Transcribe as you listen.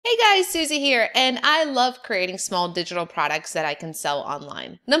Hey guys, Susie here, and I love creating small digital products that I can sell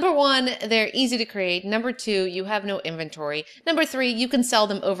online. Number one, they're easy to create. Number two, you have no inventory. Number three, you can sell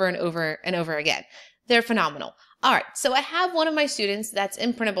them over and over and over again. They're phenomenal. All right, so I have one of my students that's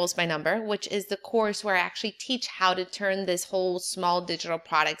in Printables by Number, which is the course where I actually teach how to turn this whole small digital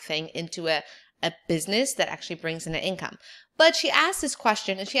product thing into a business that actually brings in an income. But she asked this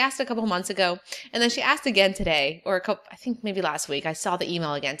question, and she asked a couple months ago, and then she asked again today, or I think maybe last week. I saw the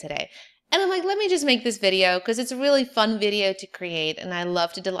email again today. And I'm like, let me just make this video because it's a really fun video to create, and I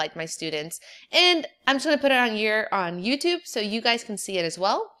love to delight my students. And I'm just going to put it on YouTube so you guys can see it as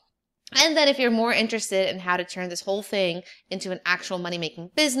well. And then if you're more interested in how to turn this whole thing into an actual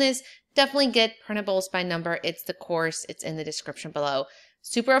money-making business, definitely get Printables by Number. It's the course. It's in the description below.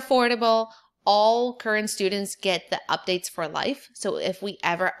 Super affordable. All current students get the updates for life. So if we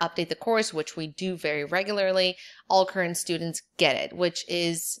ever update the course, which we do very regularly, all current students get it, which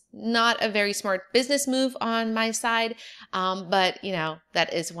is not a very smart business move on my side. But you know,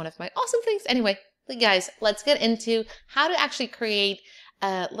 that is one of my awesome things. Anyway, guys, let's get into how to actually create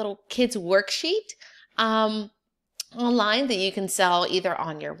a little kids worksheet online that you can sell either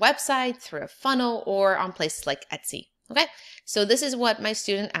on your website, through a funnel, or on places like Etsy. Okay, so this is what my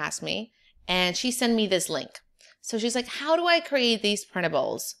student asked me. And she sent me this link. So she's like, how do I create these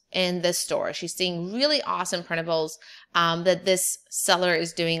printables in this store? She's seeing really awesome printables that this seller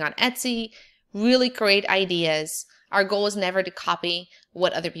is doing on Etsy, really great ideas. Our goal is never to copy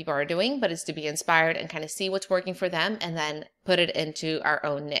what other people are doing, but it's to be inspired and kind of see what's working for them and then put it into our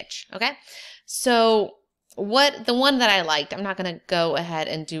own niche. Okay. So the one that I liked, I'm not going to go ahead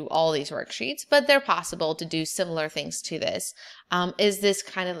and do all these worksheets, but they're possible to do similar things to this, is this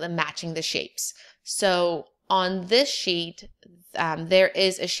kind of the matching the shapes. So on this sheet, there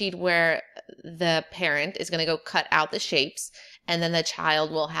is a sheet where the parent is going to go cut out the shapes, and then the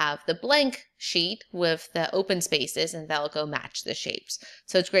child will have the blank sheet with the open spaces, and they'll go match the shapes.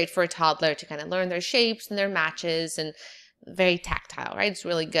 So it's great for a toddler to kind of learn their shapes and their matches, and very tactile, right? It's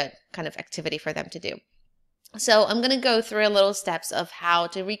really good kind of activity for them to do. So I'm going to go through a little steps of how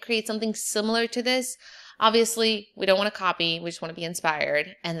to recreate something similar to this. Obviously, we don't want to copy. We just want to be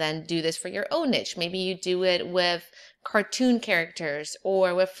inspired and then do this for your own niche. Maybe you do it with cartoon characters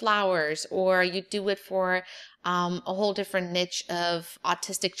or with flowers, or you do it for a whole different niche of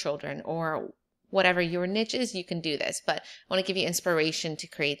autistic children, or whatever your niche is, you can do this. But I want to give you inspiration to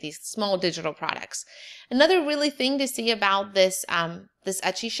create these small digital products. Another really thing to see about this this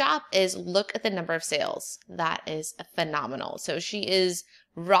Etsy shop is look at the number of sales. That is phenomenal. So she is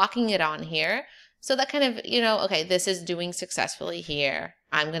rocking it on here. So that kind of, you know, okay, this is doing successfully here.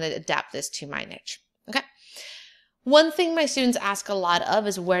 I'm going to adapt this to my niche. Okay. One thing my students ask a lot of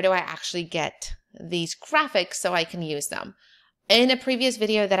is, where do I actually get these graphics so I can use them? In a previous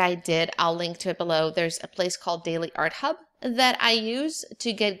video that I did, I'll link to it below. There's a place called Daily Art Hub that I use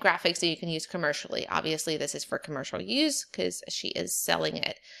to get graphics that you can use commercially. Obviously, this is for commercial use because she is selling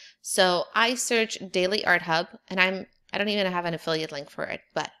it. So I search Daily Art Hub, and I don't even have an affiliate link for it,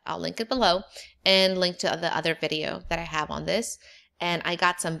 but I'll link it below and link to the other video that I have on this. And I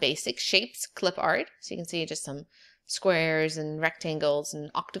got some basic shapes, clip art. So you can see just some squares and rectangles and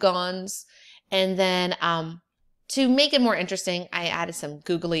octagons. And then to make it more interesting, I added some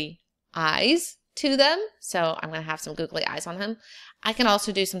googly eyes to them. So I'm going to have some googly eyes on him. I can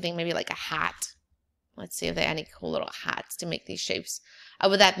also do something maybe like a hat. Let's see if there are any cool little hats to make these shapes.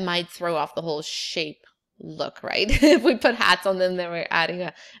 But that might throw off the whole shape look, right? If we put hats on them, then we're adding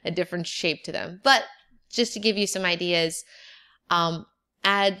a different shape to them. But just to give you some ideas,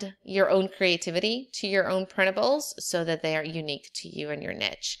 add your own creativity to your own printables so that they are unique to you and your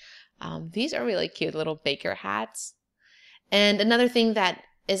niche. These are really cute little baker hats. And another thing that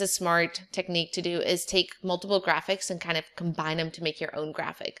is a smart technique to do is take multiple graphics and kind of combine them to make your own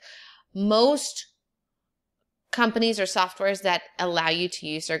graphic. Most companies or softwares that allow you to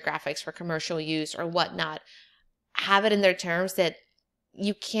use their graphics for commercial use or whatnot have it in their terms that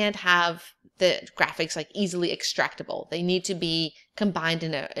you can't have the graphics like easily extractable. They need to be combined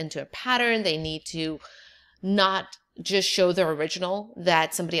into a pattern. They need to not just show the original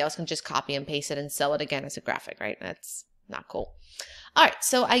that somebody else can just copy and paste it and sell it again as a graphic, right? That's not cool. All right,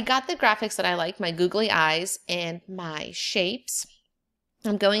 so I got the graphics that I like, my googly eyes and my shapes.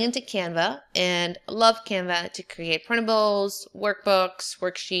 I'm going into Canva, and love Canva to create printables, workbooks,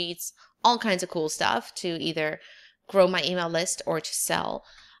 worksheets, all kinds of cool stuff to either grow my email list or to sell.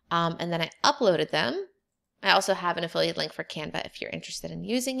 And then I uploaded them. I also have an affiliate link for Canva if you're interested in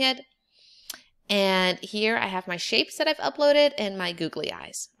using it. And here I have my shapes that I've uploaded and my googly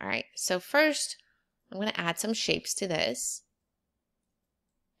eyes. All right, so first I'm going to add some shapes to this.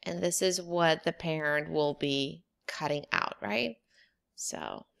 And this is what the parent will be cutting out, right? So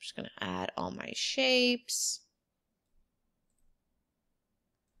I'm just going to add all my shapes.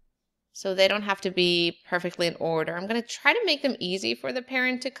 So they don't have to be perfectly in order. I'm going to try to make them easy for the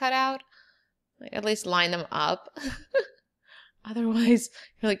parent to cut out. Like at least line them up. Otherwise,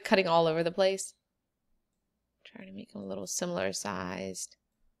 you're like cutting all over the place. Try to make them a little similar sized.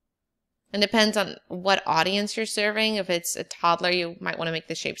 It depends on what audience you're serving. If it's a toddler, you might want to make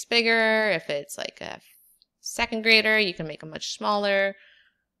the shapes bigger. If it's like a second grader, you can make them much smaller.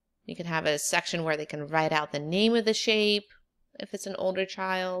 You can have a section where they can write out the name of the shape if it's an older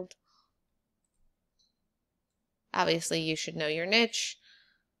child. Obviously, you should know your niche.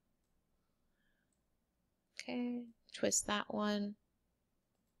 Okay, twist that one.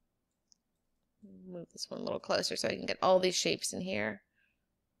 Move this one a little closer so I can get all these shapes in here.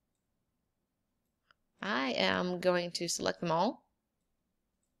 I am going to select them all.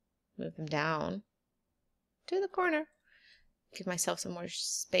 Move them down to the corner. Give myself some more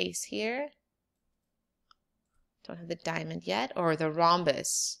space here. Don't have the diamond yet, or the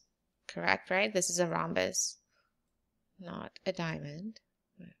rhombus. Correct, right? This is a rhombus, not a diamond.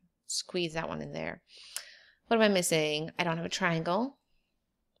 Squeeze that one in there. What am I missing? I don't have a triangle.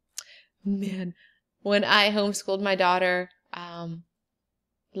 Man, when I homeschooled my daughter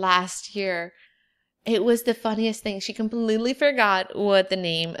last year, it was the funniest thing. She completely forgot what the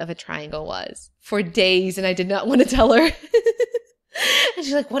name of a triangle was for days, and I did not want to tell her. And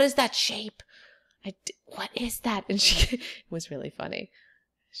she's like, what is that shape? What is that? And it was really funny.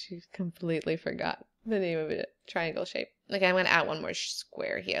 She completely forgot the name of a triangle shape. Okay, I'm going to add one more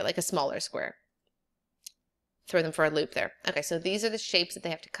square here, like a smaller square. Throw them for a loop there. Okay, so these are the shapes that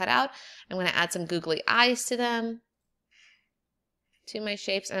they have to cut out. I'm going to add some googly eyes to them, to my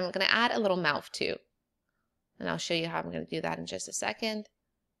shapes, and I'm going to add a little mouth too. And I'll show you how I'm going to do that in just a second.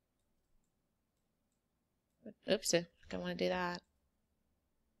 Oops, I don't want to do that.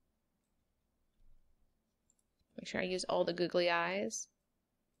 Make sure I use all the googly eyes.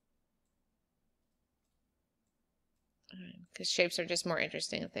 Because shapes are just more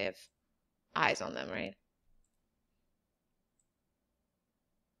interesting if they have eyes on them, right?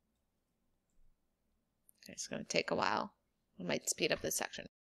 Okay, it's going to take a while. I might speed up this section.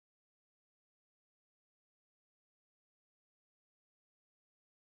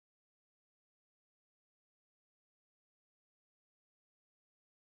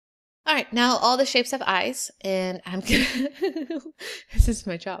 All right, now all the shapes have eyes, and I'm gonna, this is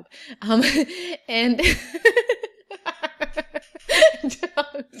my job. And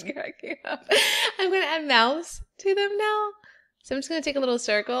John's cracking up. I'm gonna add mouths to them now. So I'm just gonna take a little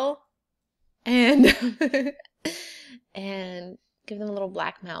circle and and give them a little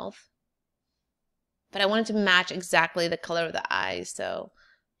black mouth. But I want it to match exactly the color of the eyes, so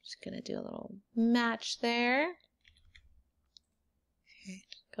I'm just gonna do a little match there. Okay.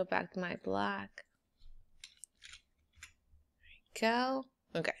 Go back to my black. There we go.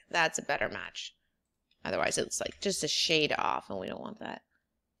 Okay, that's a better match. Otherwise, it's like just a shade off, and we don't want that.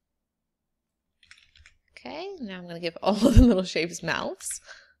 Okay, now I'm going to give all of the little shapes mouths.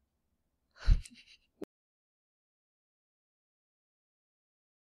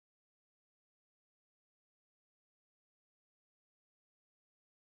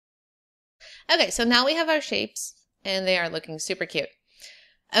 Okay, so now we have our shapes, and they are looking super cute.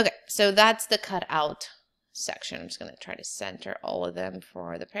 Okay, so that's the cut out section. I'm just going to try to center all of them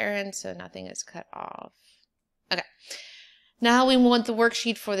for the parents so nothing is cut off. Okay, now we want the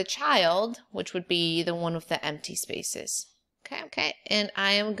worksheet for the child, which would be the one with the empty spaces. Okay, and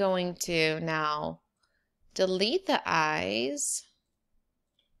I am going to now delete the eyes.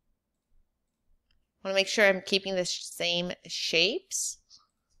 I want to make sure I'm keeping the same shapes,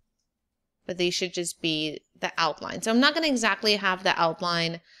 but these should just be the outline. So I'm not going to exactly have the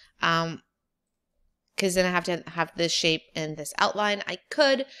outline because then I have to have this shape and this outline. I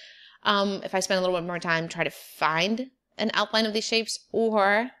could, if I spend a little bit more time, try to find an outline of these shapes,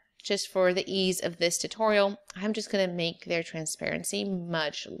 or just for the ease of this tutorial, I'm just going to make their transparency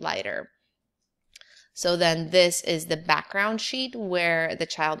much lighter. So then this is the background sheet where the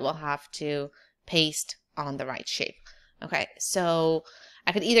child will have to paste on the right shape. Okay, so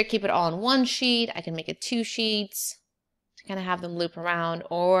I could either keep it all in one sheet, I can make it 2 sheets to kind of have them loop around,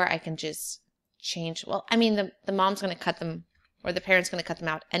 or I can just change. Well, I mean, the mom's going to cut them, or the parent's going to cut them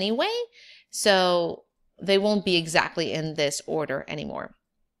out anyway, so they won't be exactly in this order anymore.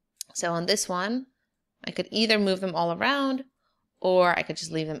 So on this one, I could either move them all around, or I could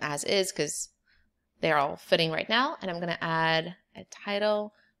just leave them as is because they're all fitting right now. And I'm going to add a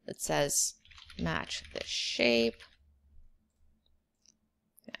title that says match the shape.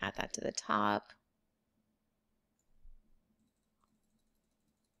 add that to the top.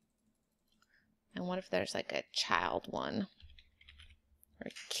 And what if there's like a child one or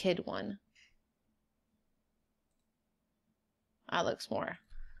a kid one? That looks more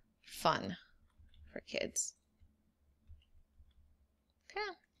fun for kids.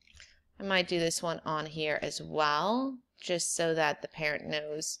 Okay. I might do this one on here as well, just so that the parent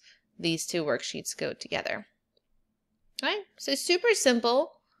knows these two worksheets go together. All right, so super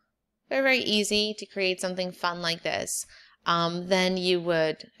simple, very, very easy to create something fun like this. Then you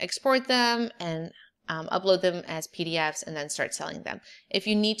would export them and upload them as PDFs and then start selling them. If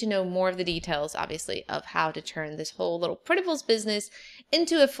you need to know more of the details, obviously, of how to turn this whole little printables business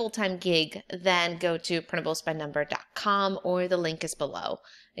into a full-time gig, then go to printablesbynumber.com or the link is below.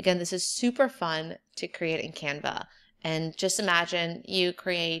 Again, this is super fun to create in Canva. And just imagine you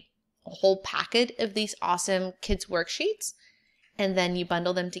create a whole packet of these awesome kids worksheets, and then you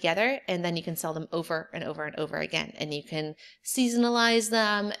bundle them together, and then you can sell them over and over and over again. And you can seasonalize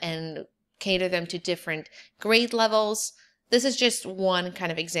them and cater them to different grade levels. This is just one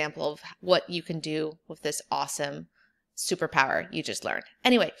kind of example of what you can do with this awesome superpower you just learned.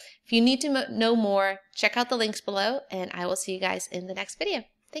 Anyway, if you need to know more, check out the links below, and I will see you guys in the next video.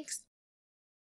 Thanks.